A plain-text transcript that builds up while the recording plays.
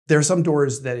there are some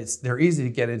doors that they're easy to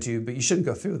get into, but you shouldn't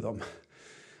go through them,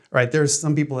 right? There's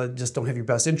some people that just don't have your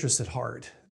best interests at heart.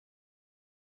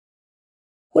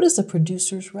 What is a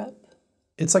producer's rep?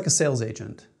 It's like a sales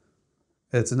agent.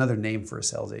 It's another name for a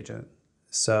sales agent.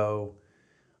 So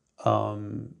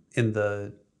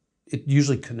it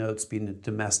usually connotes being a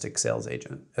domestic sales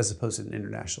agent as opposed to an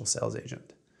international sales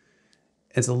agent.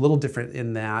 It's a little different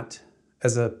in that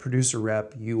as a producer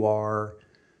rep, you are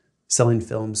selling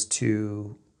films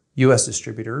to US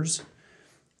distributors.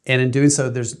 And in doing so,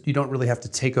 you don't really have to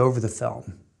take over the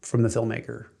film from the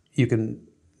filmmaker. You can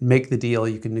make the deal,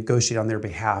 you can negotiate on their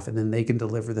behalf, and then they can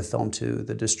deliver the film to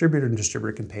the distributor, and the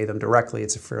distributor can pay them directly.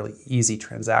 It's a fairly easy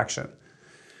transaction.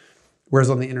 Whereas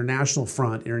on the international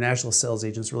front, international sales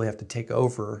agents really have to take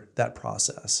over that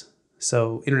process.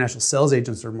 So international sales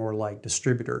agents are more like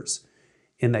distributors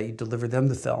in that you deliver them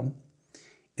the film,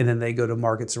 and then they go to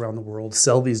markets around the world,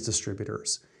 sell these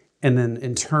distributors, and then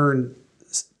in turn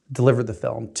deliver the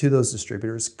film to those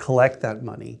distributors, collect that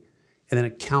money, and then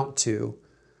account to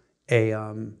a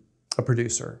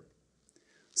producer.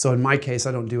 So in my case,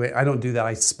 I don't do that.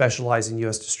 I specialize in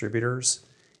US distributors,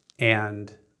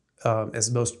 and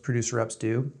as most producer reps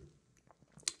do.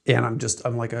 And I'm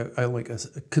like a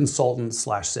consultant /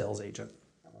 sales agent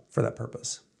for that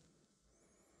purpose.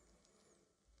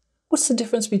 What's the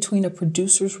difference between a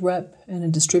producer's rep and a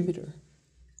distributor?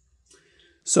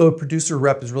 So a producer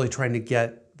rep is really trying to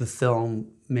get the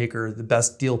filmmaker the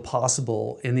best deal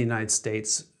possible in the United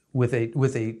States with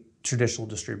a traditional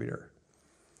distributor.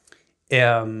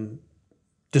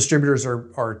 Distributors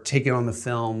are taking on the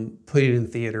film, putting it in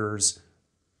theaters,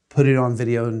 putting it on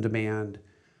video on demand,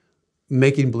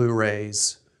 making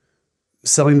Blu-rays,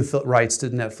 selling the rights to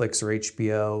Netflix or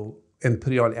HBO, and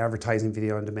putting it on advertising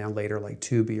video on demand later like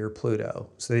Tubi or Pluto.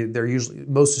 So they're usually,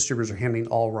 most distributors are handling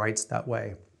all rights that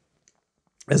way.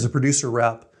 As a producer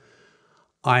rep,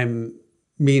 I'm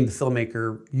meeting the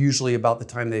filmmaker usually about the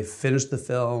time they've finished the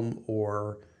film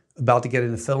or about to get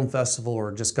into a film festival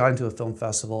or just got into a film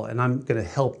festival, and I'm going to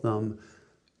help them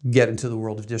get into the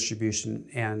world of distribution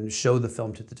and show the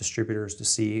film to the distributors to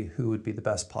see who would be the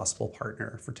best possible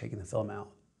partner for taking the film out.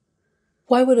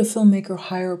 Why would a filmmaker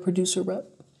hire a producer rep?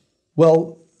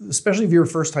 Well, especially if you're a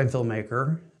first-time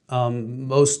filmmaker,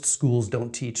 most schools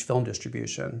don't teach film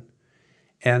distribution.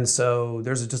 And so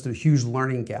there's just a huge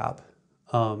learning gap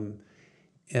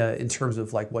in terms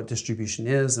of like what distribution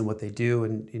is and what they do.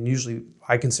 And usually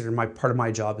I consider part of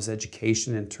my job is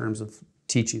education in terms of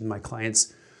teaching my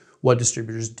clients what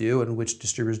distributors do and which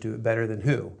distributors do it better than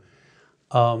who.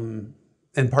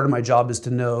 And part of my job is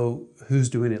to know who's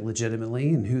doing it legitimately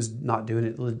and who's not doing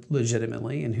it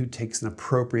legitimately and who takes an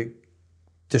appropriate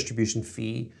distribution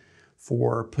fee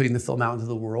for putting the film out into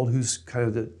the world, who's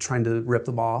kind of trying to rip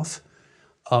them off.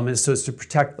 And so it's to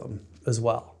protect them as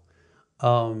well.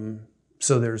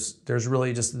 So there's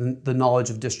really just the knowledge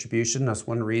of distribution. That's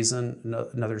one reason.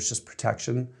 Another is just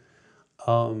protection.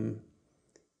 And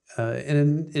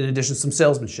in addition, some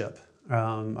salesmanship.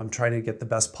 I'm trying to get the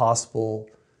best possible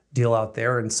deal out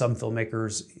there. And some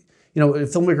filmmakers, a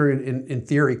filmmaker in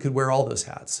theory could wear all those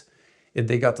hats. If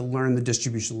they got to learn the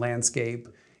distribution landscape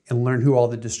and learn who all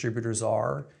the distributors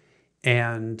are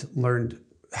and learned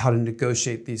how to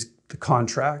negotiate the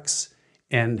contracts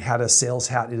and had a sales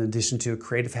hat in addition to a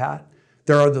creative hat.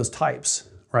 There are those types,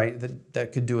 right,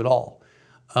 that could do it all.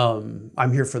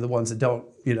 I'm here for the ones that don't,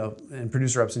 and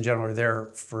producer reps in general are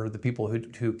there for the people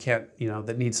who can't,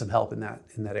 that need some help in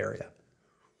that area.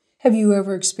 Have you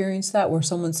ever experienced that where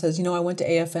someone says, I went to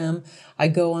AFM, I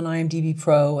go on IMDb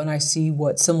Pro and I see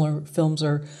what similar films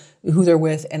are, who they're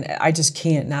with, and I just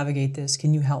can't navigate this.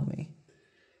 Can you help me?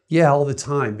 Yeah, all the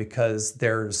time, because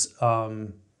there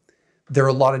are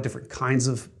a lot of different kinds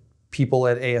of people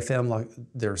at AFM. Like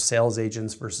there are sales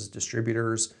agents versus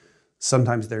distributors.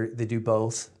 Sometimes they do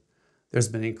both. There's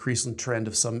been an increasing trend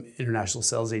of some international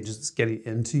sales agents getting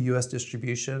into U.S.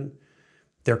 distribution.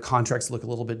 Their contracts look a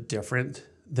little bit different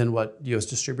than what U.S.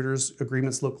 distributors'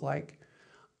 agreements look like.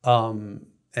 And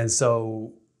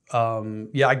so, I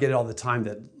get it all the time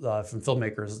that from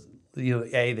filmmakers,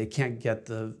 they can't get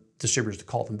the distributors to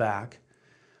call them back.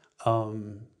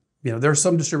 There are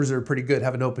some distributors that are pretty good,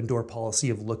 have an open door policy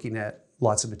of looking at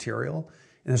lots of material.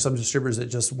 And there's some distributors that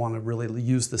just want to really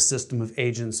use the system of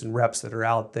agents and reps that are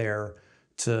out there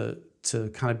to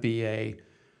kind of be a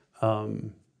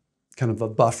kind of a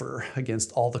buffer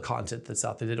against all the content that's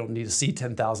out there. They don't need to see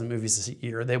 10,000 movies a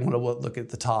year. They want to look at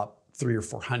the top 300 or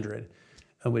 400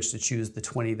 in which to choose the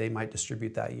 20 they might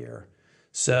distribute that year.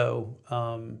 So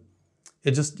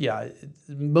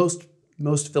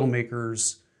most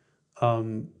filmmakers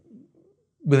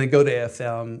when they go to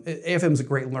AFM, AFM is a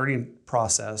great learning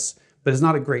process, but it's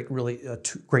not a great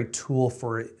great tool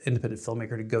for an independent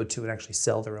filmmaker to go to and actually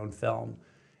sell their own film.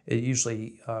 It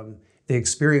usually, they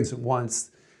experience it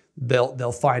once,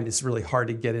 they'll find it's really hard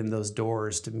to get in those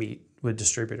doors to meet with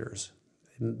distributors.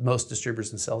 And most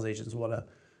distributors and sales agents want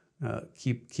to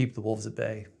keep the wolves at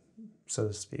bay, so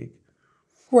to speak.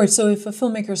 Right. So if a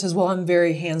filmmaker says, "Well, I'm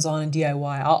very hands-on and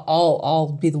DIY.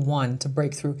 I'll be the one to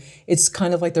break through," it's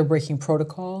kind of like they're breaking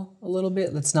protocol a little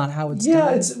bit. That's not how it's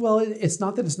done. It's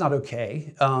not that it's not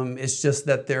okay. It's just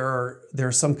that there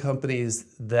are some companies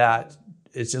that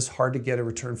it's just hard to get a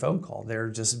return phone call. They're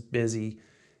just busy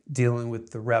dealing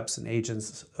with the reps and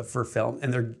agents for film,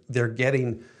 and they're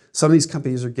getting, some of these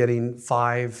companies are getting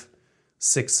 5-6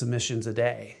 submissions a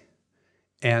day.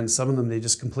 And some of them they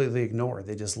just completely ignore.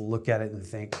 They just look at it and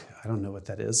think, I don't know what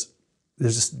that is.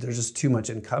 There's just too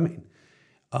much incoming.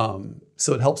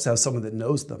 So it helps to have someone that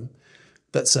knows them,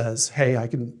 that says, hey, I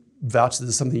can vouch that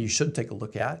this is something you should take a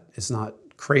look at. It's not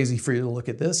crazy for you to look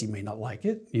at this. You may not like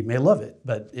it, you may love it,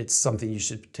 but it's something you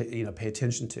should pay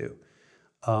attention to.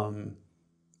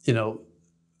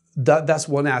 That's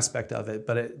one aspect of it,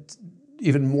 but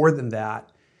even more than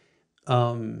that,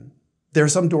 there are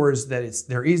some doors that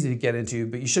they're easy to get into,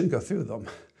 but you shouldn't go through them,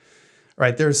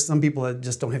 right? There's some people that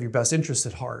just don't have your best interest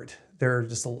at heart.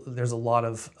 There's a lot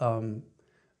of,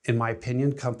 in my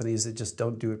opinion, companies that just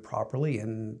don't do it properly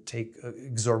and take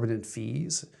exorbitant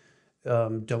fees,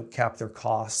 don't cap their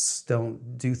costs,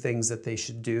 don't do things that they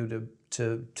should do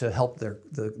to help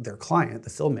their client, the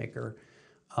filmmaker,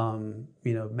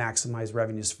 maximize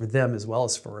revenues for them as well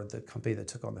as for the company that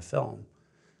took on the film.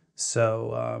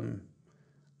 So.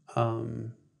 So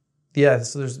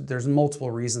there's multiple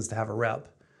reasons to have a rep.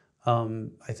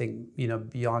 I think,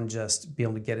 beyond just being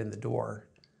able to get in the door.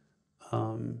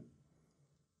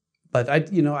 But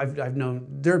I've known,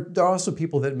 there are also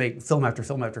people that make film after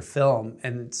film after film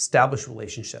and establish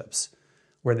relationships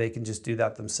where they can just do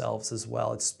that themselves as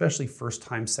well. It's especially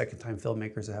first-time, second-time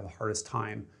filmmakers that have the hardest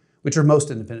time, which are most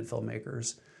independent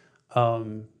filmmakers.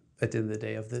 At the end of the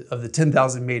day, of the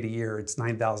 10,000 made a year, it's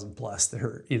 9,000 plus that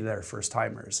are first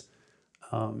timers,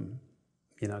 to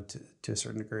a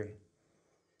certain degree.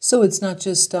 So it's not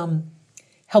just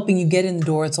helping you get in the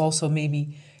door; it's also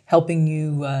maybe helping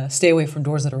you stay away from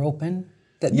doors that are open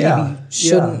that maybe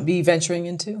shouldn't be venturing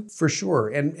into. For sure,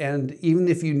 and even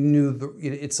if you knew,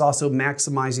 it's also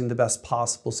maximizing the best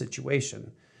possible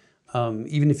situation.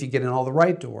 Even if you get in all the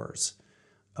right doors,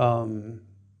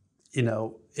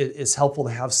 it's helpful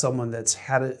to have someone that's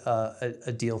had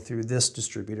a deal through this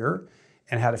distributor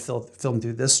and had a film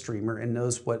through this streamer and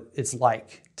knows what it's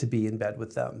like to be in bed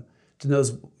with them, to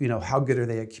knows how good are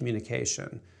they at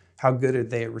communication, how good are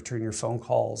they at returning your phone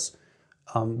calls,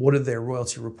 what do their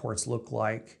royalty reports look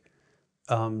like,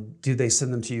 do they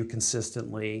send them to you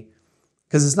consistently?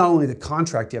 Because it's not only the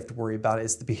contract you have to worry about,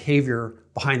 it's the behavior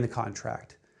behind the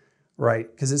contract.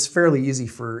 Right, because it's fairly easy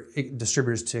for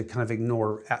distributors to kind of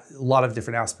ignore a lot of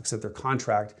different aspects of their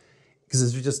contract,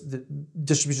 because the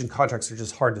distribution contracts are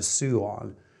just hard to sue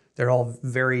on. They're all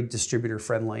very distributor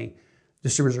friendly.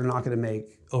 Distributors are not going to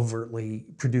make overtly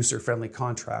producer friendly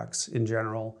contracts in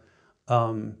general.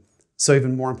 So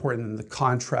even more important than the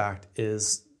contract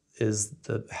is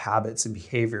the habits and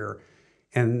behavior.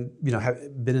 And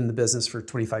have been in the business for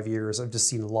 25 years. I've just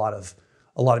seen a lot of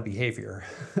behavior,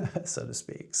 so to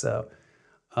speak. So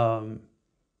I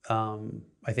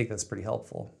think that's pretty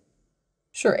helpful.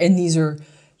 Sure, and these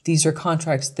are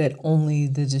contracts that only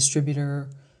the distributor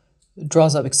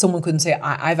draws up. Like someone couldn't say,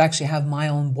 I've actually have my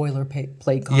own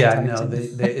boilerplate contract. Yeah, no,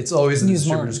 it's always the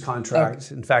distributor's contract.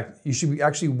 Okay. In fact, you should be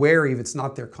actually wary if it's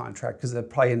not their contract, because that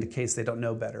probably indicates they don't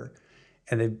know better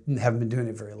and they haven't been doing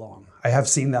it very long. I have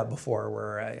seen that before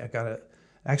where I got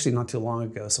actually not too long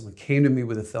ago, someone came to me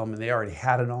with a film and they already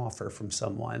had an offer from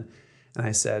someone. And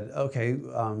I said, okay,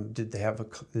 did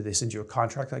they send you a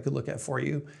contract I could look at for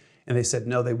you? And they said,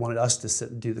 no, they wanted us to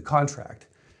sit and do the contract.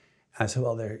 And I said,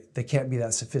 well, they can't be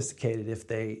that sophisticated if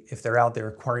they're out there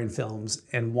acquiring films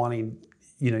and wanting,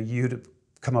 you to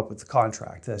come up with the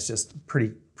contract. That's just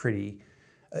pretty,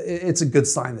 it's a good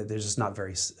sign that they're just not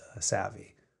very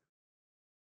savvy.